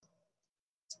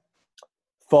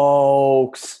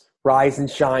Folks, rise and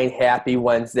shine. Happy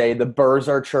Wednesday. The birds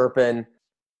are chirping. Did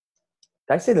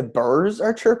I say the birds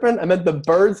are chirping? I meant the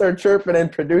birds are chirping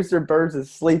and producer Birds is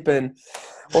sleeping.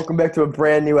 Welcome back to a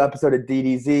brand new episode of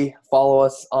DDZ. Follow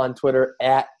us on Twitter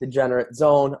at Degenerate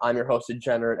Zone. I'm your host,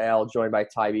 Degenerate Al, joined by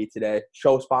Ty B today.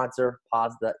 Show sponsor,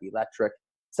 Mazda Electric,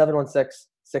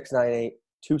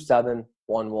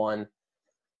 716-698-2711.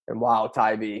 And wow,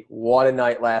 Ty B, what a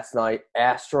night last night.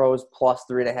 Astros plus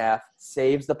 3.5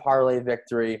 saves the parlay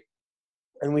victory.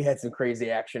 And we had some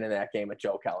crazy action in that game with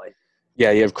Joe Kelly.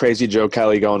 Yeah, you have crazy Joe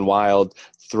Kelly going wild,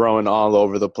 throwing all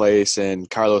over the place, and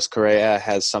Carlos Correa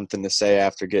has something to say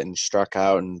after getting struck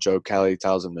out, and Joe Kelly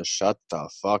tells him to shut the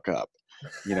fuck up.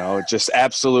 You know, just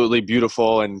absolutely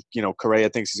beautiful, and, you know, Correa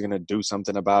thinks he's going to do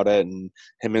something about it, and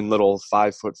him and little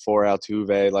 5'4"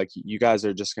 Altuve, like, you guys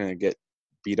are just going to get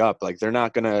beat up. Like, they're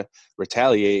not going to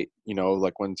retaliate, you know,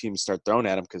 like when teams start throwing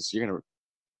at them, because you're going to –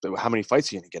 how many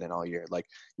fights are you going to get in all year? Like,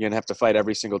 you're going to have to fight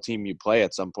every single team you play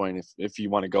at some point if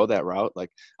you want to go that route. Like,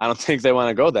 I don't think they want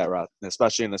to go that route,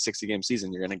 especially in a 60-game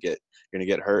season. You're going to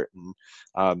get hurt.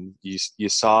 And you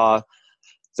saw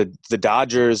the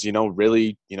Dodgers, you know,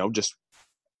 really, you know, just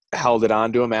held it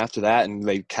on to them after that, and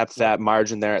they kept that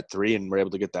margin there at 3 and were able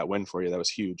to get that win for you. That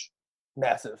was huge.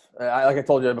 Massive. Like I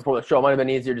told you before the show, it might have been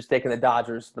easier just taking the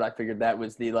Dodgers, but I figured that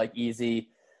was the, like, easy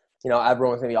 – you know,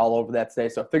 everyone was going to be all over that today.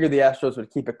 So I figured the Astros would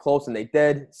keep it close, and they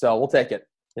did. So we'll take it.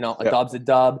 You know, a dub's a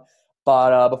dub.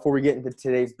 But before we get into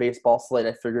today's baseball slate,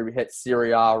 I figured we hit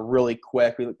Serie A really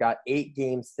quick. We got 8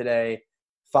 games today,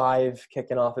 5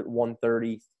 kicking off at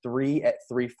 1:30, 3 at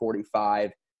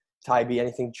 3:45. Ty B,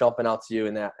 anything jumping out to you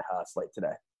in that slate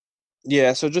today?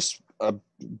 Yeah, so just a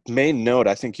main note,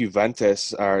 I think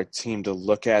Juventus are a team to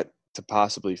look at to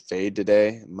possibly fade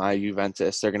today. My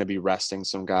Juventus, they're going to be resting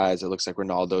some guys. It looks like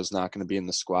Ronaldo's not going to be in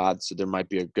the squad, so there might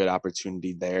be a good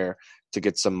opportunity there to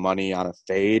get some money on a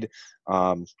fade.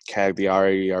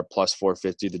 Cagliari are plus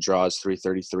 450. The draw is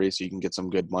 333, so you can get some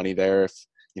good money there if,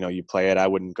 you know, you play it. I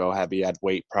wouldn't go heavy. I'd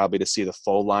wait probably to see the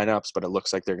full lineups, but it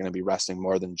looks like they're going to be resting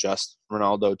more than just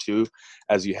Ronaldo too,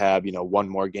 as you have, you know, one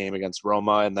more game against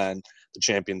Roma and then the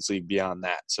Champions League beyond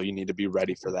that. So you need to be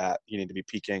ready for that. You need to be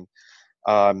peaking.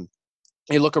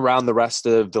 You look around the rest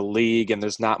of the league, and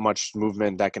there's not much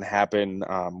movement that can happen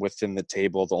within the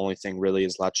table. The only thing really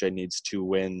is Lecce needs 2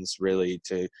 wins really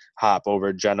to hop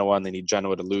over Genoa, and they need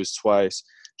Genoa to lose twice.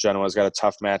 Genoa's got a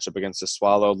tough matchup against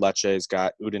Sassuolo. Lecce's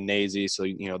got Udinese, so,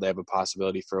 you know, they have a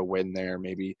possibility for a win there.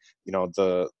 Maybe, you know,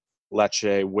 the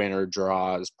Lecce win or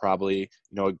draw is probably, you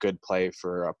know, a good play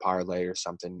for a parlay or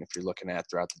something if you're looking at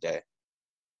throughout the day.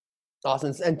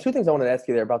 Awesome. And 2 things I wanted to ask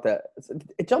you there about that.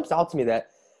 It jumps out to me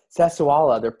that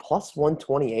Sassuolo, they're plus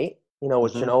 128, you know,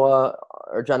 with Genoa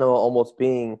almost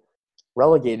being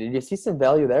relegated. Did you see some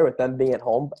value there with them being at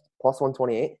home, plus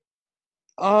 128?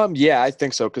 Yeah, I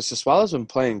think so, because Sassuolo's been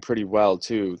playing pretty well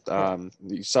too.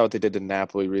 You saw what they did to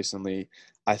Napoli recently.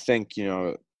 I think, you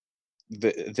know,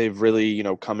 they've really, you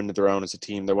know, come into their own as a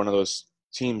team. They're one of those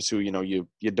teams who, you know, you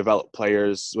develop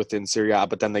players within Serie A,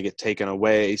 but then they get taken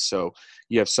away. So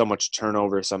you have so much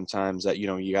turnover sometimes that, you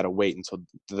know, you got to wait until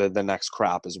the next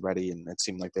crop is ready. And it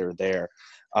seemed like they were there.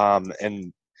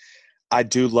 And I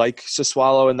do like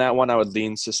Sassuolo in that one. I would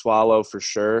lean Sassuolo for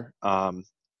sure.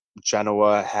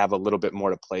 Genoa have a little bit more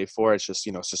to play for. It's just,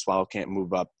 you know, Sassuolo can't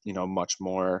move up, you know, much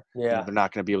more. Yeah. You know, they're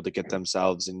not going to be able to get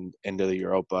themselves into the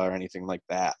Europa or anything like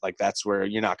that. Like, that's where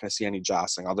you're not going to see any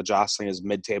jostling. All the jostling is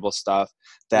mid-table stuff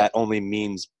that only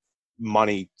means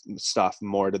money stuff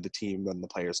more to the team than the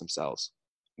players themselves.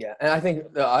 Yeah, and I think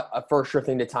a for sure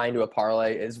thing to tie into a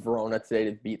parlay is Verona today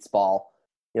to beat Spal.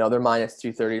 You know, they're minus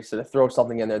 230, so to throw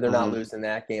something in there, they're not losing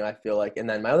that game, I feel like. And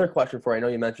then my other question for you, I know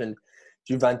you mentioned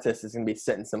Juventus is going to be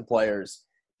sitting some players.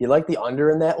 You like the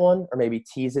under in that one, or maybe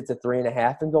tease it to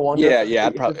 3.5 and go under?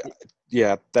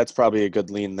 Yeah, that's probably a good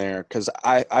lean there, because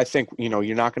I think, you know,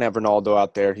 you're not going to have Ronaldo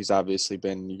out there. He's obviously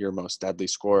been your most deadly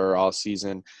scorer all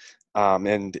season.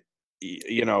 And,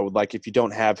 you know, like, if you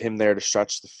don't have him there to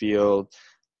stretch the field,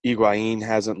 Higuain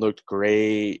hasn't looked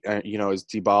great. You know, is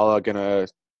Dybala going to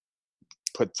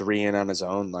put 3 in on his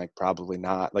own? Like, probably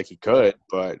not. Like, he could,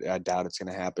 but I doubt it's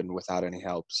going to happen without any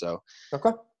help. So,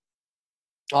 okay.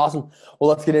 Awesome. Well,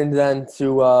 let's get into then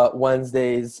to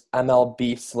Wednesday's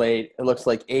MLB slate. It looks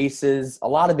like a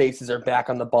lot of aces are back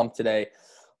on the bump today.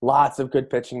 Lots of good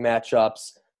pitching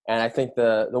matchups. And I think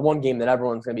the one game that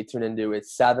everyone's going to be tuned into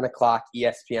is 7 o'clock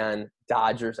ESPN,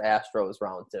 Dodgers-Astros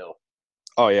round 2.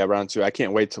 Oh yeah, round 2. I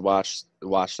can't wait to watch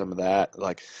some of that.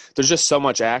 Like, there's just so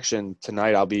much action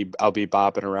tonight. I'll be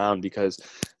bopping around, because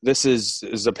this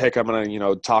is a pick I'm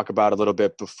gonna talk about a little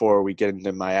bit before we get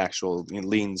into my actual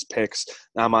leans picks.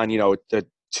 I'm on the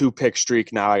 2-pick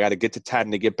streak now. I got to get to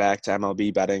 10 to get back to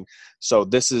MLB betting. So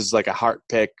this is like a heart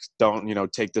pick. Don't,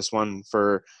 take this one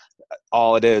for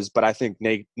all it is. But I think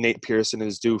Nate Pearson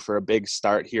is due for a big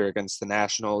start here against the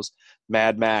Nationals.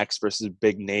 Mad Max versus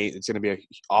Big Nate. It's going to be an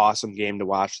awesome game to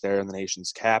watch there in the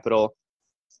nation's capital.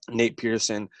 Nate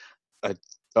Pearson,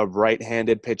 a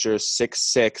right-handed pitcher,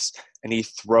 6'6", and he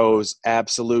throws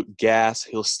absolute gas.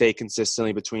 He'll stay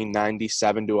consistently between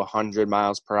 97 to 100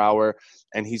 miles per hour,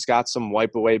 and he's got some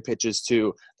wipe-away pitches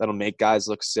too that'll make guys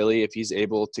look silly. If he's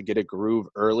able to get a groove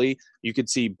early, you could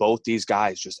see both these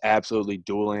guys just absolutely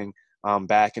dueling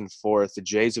back and forth. The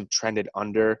Jays have trended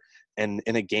under, and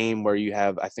in a game where you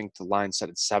have, I think the line set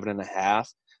at 7.5,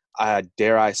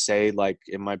 dare I say, like,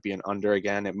 it might be an under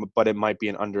again, but it might be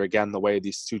an under again the way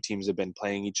these two teams have been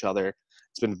playing each other.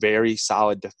 It's been very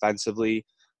solid defensively.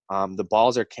 The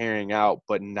balls are carrying out,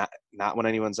 but not when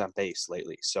anyone's on base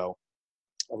lately. So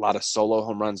a lot of solo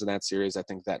home runs in that series. I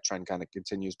think that trend kind of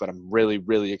continues, but I'm really,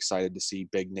 really excited to see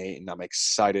Big Nate, and I'm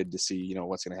excited to see,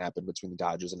 what's going to happen between the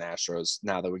Dodgers and Astros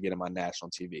now that we get him on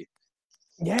national TV.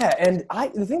 Yeah, and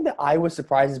the thing that I was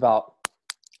surprised about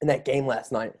in that game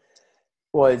last night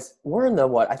was we're in the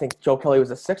I think Joe Kelly was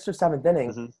the 6th or 7th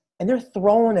inning, and they're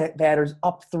throwing at batters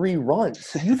up 3 runs.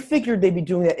 So you figured they'd be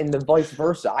doing that in the vice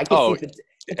versa. I can see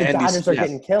if the Dodgers are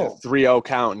getting killed. 3-0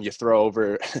 count and you throw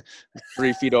over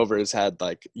 3 feet over his head,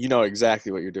 like,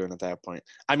 exactly what you're doing at that point.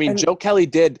 I mean, Joe Kelly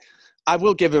did – I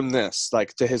will give him this,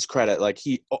 like, to his credit. Like,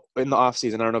 he – in the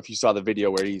offseason, I don't know if you saw the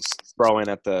video where he's throwing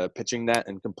at the pitching net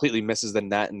and completely misses the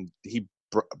net, and he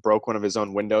broke one of his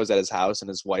own windows at his house, and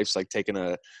his wife's like taking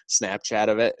a Snapchat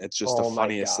of it. It's just the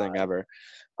funniest thing ever.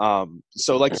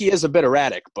 So like, he is a bit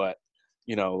erratic, but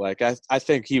like, I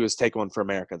think he was taking one for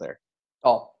America there.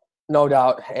 Oh, no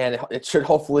doubt. And it should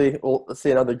hopefully we'll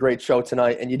see another great show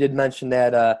tonight. And you did mention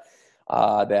that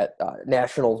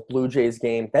Nationals Blue Jays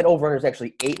game. That over-under is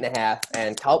actually 8.5.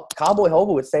 And Cowboy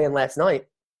Hobo was saying last night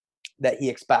that he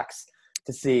expects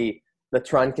to see the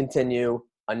trend continue,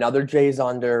 another Jays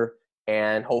under,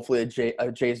 and hopefully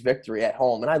a Jays victory at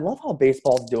home. And I love how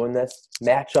baseball's doing this,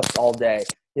 matchups all day,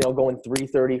 going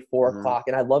 3:30, 4 o'clock.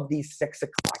 And I love these 6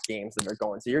 o'clock games that are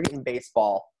going. So you're getting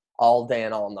baseball all day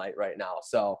and all night right now.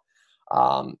 So,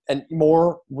 and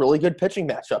more really good pitching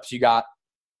matchups. You got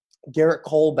Garrett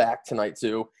Cole back tonight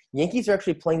too. Yankees are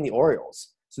actually playing the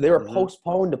Orioles. So they were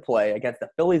postponed to play against the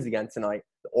Phillies again tonight.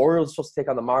 The Orioles are supposed to take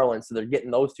on the Marlins. So they're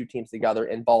getting those two teams together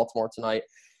in Baltimore tonight.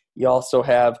 You also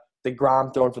have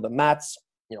DeGrom throwing for the Mets,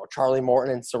 Charlie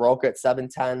Morton and Soroka at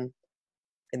 7-10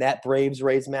 in that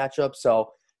Braves-Rays matchup. So,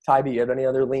 Tybee, you have any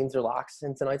other leans or locks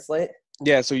in tonight's slate?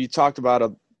 Yeah, so you talked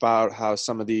about how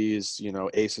some of these,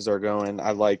 aces are going.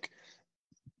 I like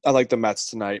the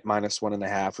Mets tonight,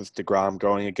 -1.5 with DeGrom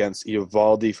going against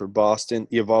Eovaldi for Boston.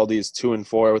 Eovaldi is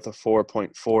 2-4 with a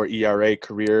 4.4 ERA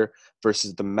career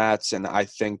versus the Mets, and I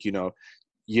think,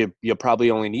 you probably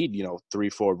only need,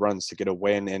 3-4 runs to get a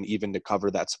win, and even to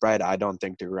cover that spread. I don't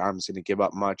think DeGrom's going to give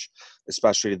up much,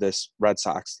 especially this Red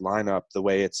Sox lineup, the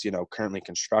way it's, currently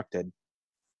constructed.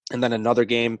 And then another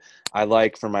game I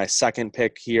like for my second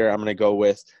pick here, I'm going to go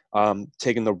with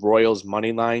taking the Royals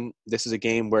money line. This is a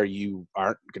game where you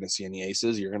aren't going to see any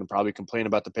aces. You're going to probably complain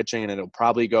about the pitching, and it'll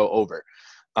probably go over.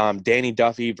 Danny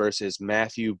Duffy versus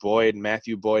Matthew Boyd.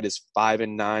 Matthew Boyd is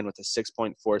 5-9 with a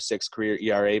 6.46 career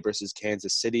ERA versus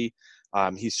Kansas City.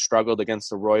 He's struggled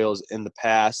against the Royals in the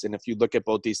past, and if you look at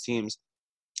both these teams,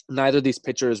 neither of these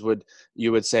pitchers would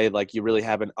say like you really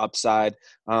have an upside.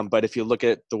 But if you look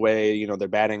at the way their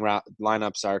batting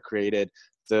lineups are created,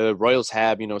 the Royals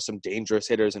have some dangerous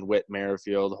hitters in Whit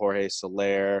Merrifield, Jorge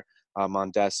Soler,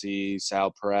 Mondesi,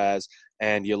 Sal Perez,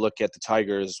 and you look at the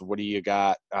Tigers. What do you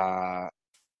got?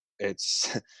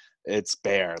 It's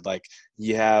bare. Like,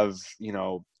 you have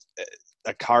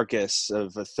a carcass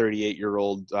of a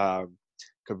 38-year-old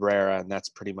Cabrera, and that's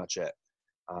pretty much it.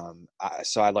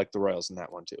 So I like the Royals in that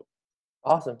one too.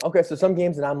 Awesome. Okay, so some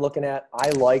games that I'm looking at, I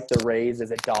like the Rays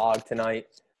as a dog tonight.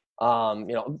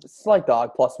 Slight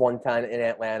dog, +110 in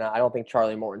Atlanta. I don't think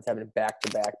Charlie Morton's having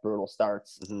back-to-back brutal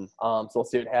starts. So we'll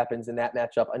see what happens in that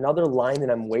matchup. Another line that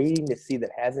I'm waiting to see that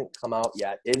hasn't come out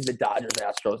yet is the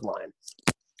Dodgers-Astros line.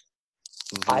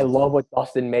 I love what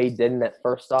Dustin May did in that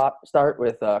first start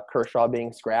with Kershaw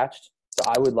being scratched. So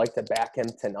I would like to back him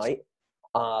tonight.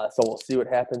 So we'll see what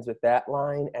happens with that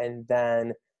line. And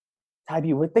then,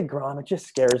 Tybee, with DeGrom, it just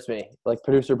scares me. Like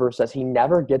producer Bruce says, he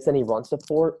never gets any run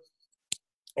support.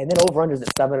 And then over-unders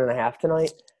at 7.5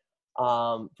 tonight.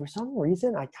 For some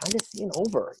reason, I kind of see an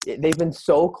over. They've been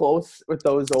so close with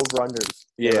those over-unders.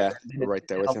 Yeah, right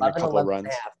there within a couple runs.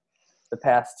 The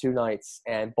past 2 nights,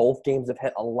 and both games have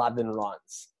hit 11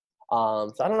 runs.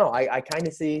 So I don't know. I kind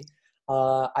of see.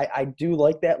 I do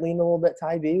like that lean a little bit,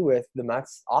 Ty B, with the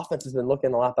Mets. Offense has been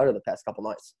looking a lot better the past couple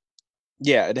nights.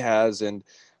 Yeah, it has. And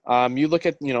you look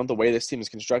at, the way this team is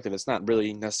constructed, it's not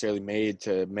really necessarily made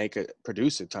to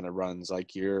produce a ton of runs.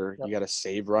 Like you got to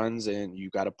save runs, and you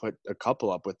got to put a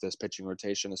couple up with this pitching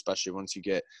rotation, especially once you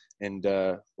get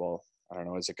into, well, I don't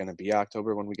know, is it going to be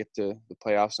October when we get to the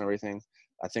playoffs and everything?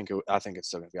 I think it's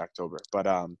still going to be October.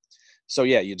 But so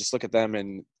yeah, you just look at them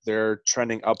and they're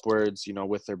trending upwards,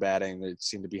 with their batting. They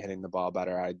seem to be hitting the ball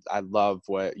better. I love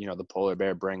what, the Polar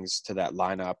Bear brings to that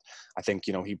lineup. I think,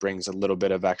 he brings a little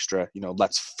bit of extra,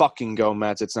 let's fucking go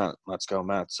Mets. It's not let's go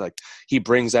Mets. Like, he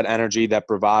brings that energy, that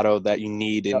bravado that you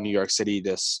need in New York City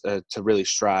to really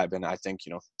strive. And I think,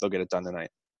 they'll get it done tonight.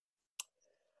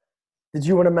 Did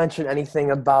you want to mention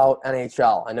anything about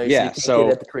NHL? I know you said you can't get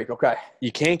it at the Creek. Okay.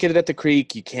 You can't get it at the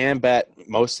Creek. You can bet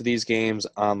most of these games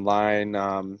online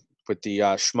with the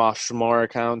Schmore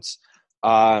accounts.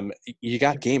 You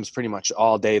got games pretty much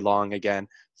all day long again,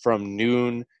 from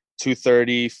noon,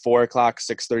 2:30, 4 o'clock,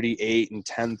 6:30, 8, and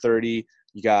 10:30.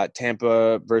 You got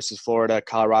Tampa versus Florida,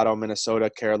 Colorado, Minnesota,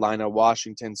 Carolina,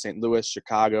 Washington, St. Louis,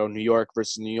 Chicago, New York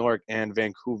versus New York, and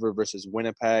Vancouver versus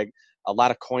Winnipeg. A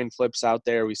lot of coin flips out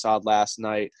there. We saw it last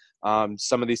night.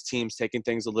 Some of these teams taking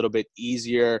things a little bit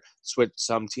easier.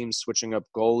 Some teams switching up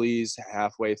goalies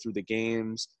halfway through the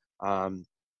games.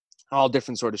 All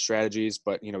different sort of strategies,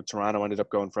 but Toronto ended up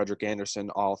going Frederik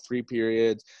Andersen all 3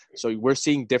 periods. So we're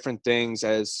seeing different things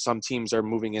as some teams are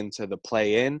moving into the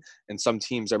play-in, and some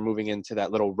teams are moving into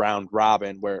that little round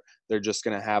robin where they're just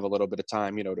going to have a little bit of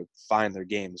time, to find their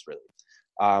games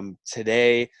really.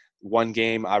 Today, one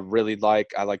game I really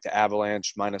like. I like the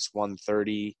Avalanche minus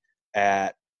 130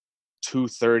 at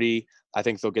 2:30. I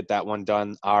think they'll get that one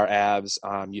done. Our Avs.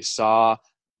 You saw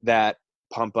that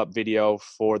pump up video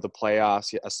for the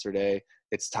playoffs yesterday.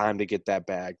 It's time to get that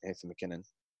bag, Nathan MacKinnon.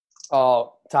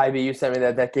 Oh, Tybee, you sent me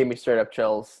that. That gave me straight up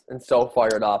chills and so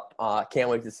fired up. Can't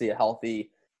wait to see a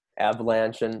healthy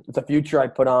Avalanche. And it's a future I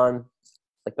put on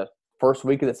like the first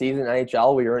week of the season,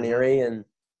 NHL. We were in Erie, and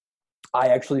I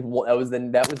actually that was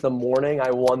the morning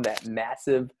I won that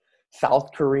massive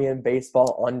South Korean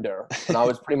baseball under. And I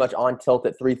was pretty much on tilt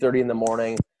at 3:30 in the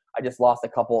morning. I just lost a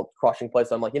couple crushing plays.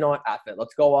 So I'm like, you know what? F it.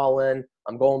 Let's go all in.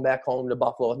 I'm going back home to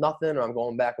Buffalo with nothing, or I'm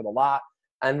going back with a lot.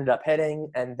 I ended up hitting.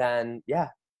 And then,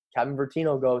 Kevin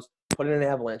Vertino goes, put it in an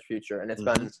Avalanche future. And it's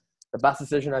been the best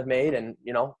decision I've made, and,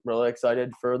 really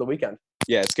excited for the weekend.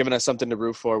 Yeah, it's given us something to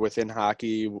root for within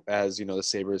hockey, as, the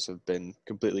Sabres have been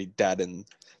completely dead in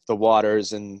the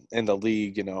waters and in the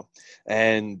league,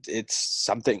 and it's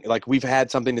something like we've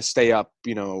had something to stay up,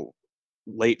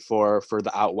 late for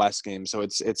the out west game. So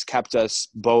it's kept us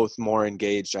both more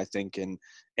engaged, I think,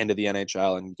 into the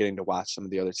NHL and getting to watch some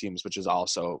of the other teams, which is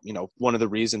also, one of the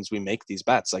reasons we make these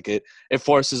bets. Like it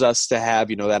forces us to have,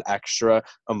 that extra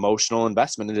emotional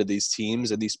investment into these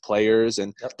teams and these players.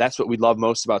 And that's what we love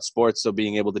most about sports. So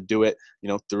being able to do it,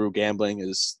 through gambling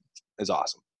is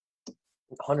awesome.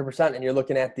 100%. And you're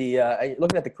looking at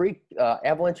the Creek.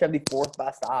 Avalanche have the 4th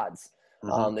best odds.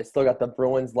 They still got the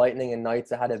Bruins, Lightning, and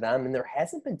Knights ahead of them, and there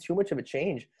hasn't been too much of a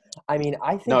change. I mean,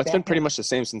 I think it's been pretty much the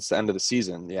same since the end of the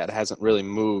season. Yeah, it hasn't really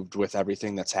moved with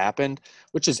everything that's happened,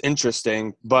 which is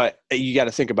interesting. But you got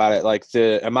to think about it, like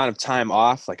the amount of time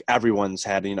off. Like everyone's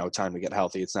had time to get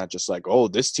healthy. It's not just like, oh,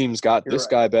 this team's got this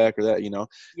guy back or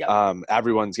that.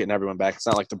 Everyone's getting everyone back. It's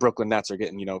not like the Brooklyn Nets are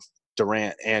getting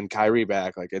Durant and Kyrie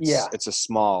back. Like it's a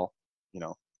small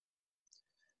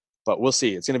But we'll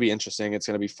see. It's going to be interesting. It's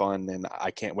going to be fun, and I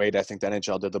can't wait. I think the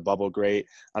NHL did the bubble great.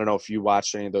 I don't know if you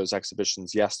watched any of those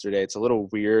exhibitions yesterday. It's a little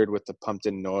weird with the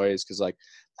pumped-in noise because, like,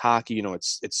 hockey,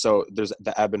 it's so – there's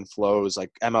the ebb and flows. Like,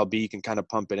 MLB can kind of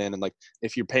pump it in, and, like,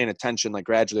 if you're paying attention, like,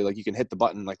 gradually, like, you can hit the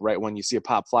button, like, right when you see a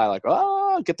pop fly, like,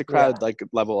 oh, get the crowd, like,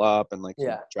 level up and, like,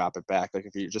 drop it back. Like,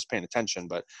 if you're just paying attention.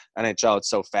 But NHL,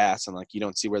 it's so fast, and, like, you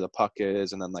don't see where the puck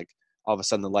is, and then, like, all of a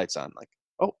sudden the light's on. Like,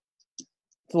 oh.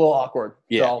 It's a little awkward.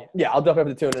 Yeah. So, I'll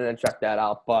definitely have to tune in and check that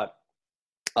out. But,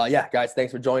 guys,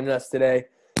 thanks for joining us today.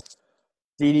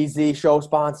 DDZ show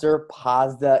sponsor,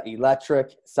 Pazda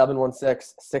Electric,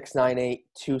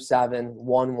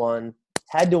 716-698-2711.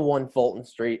 Head to 1 Fulton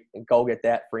Street and go get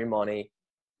that free money.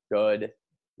 Good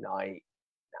night.